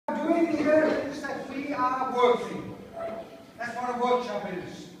we are working. That's what a workshop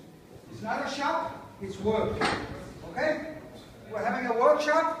is. It's not a shop, it's work. Okay? We're having a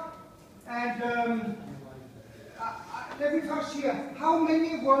workshop, and let me first hear, how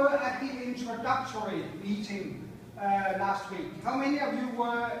many were at the introductory meeting last week? How many of you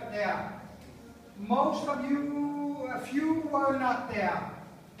were there? Most of you, a few were not there.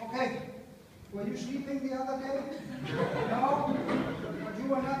 Okay. Were you sleeping the other day? No? But you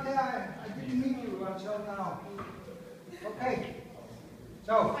were not there. I didn't meet you until now. Okay.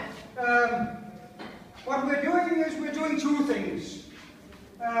 So, what we're doing is we're doing two things.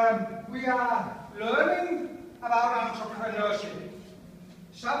 We are learning about entrepreneurship.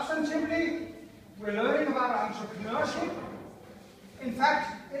 Substantively, we're learning about entrepreneurship. In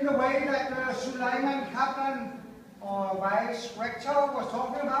fact, in the way that Süleyman, Kaplan, or Mayis, Rector was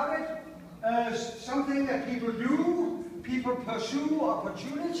talking about it, something that people do, people pursue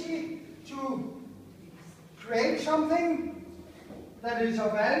opportunity to create something that is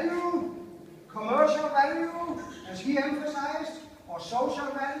of value, commercial value, as he emphasized, or social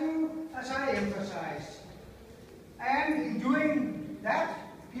value, as I emphasized. And in doing that,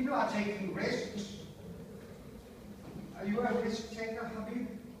 people are taking risks. Are you a risk taker, Habib?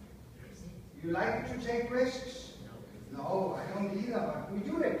 You like to take risks? No, I don't either, but we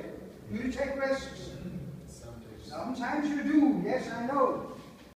do it. Do you take risks? Sometimes you do, yes, I know.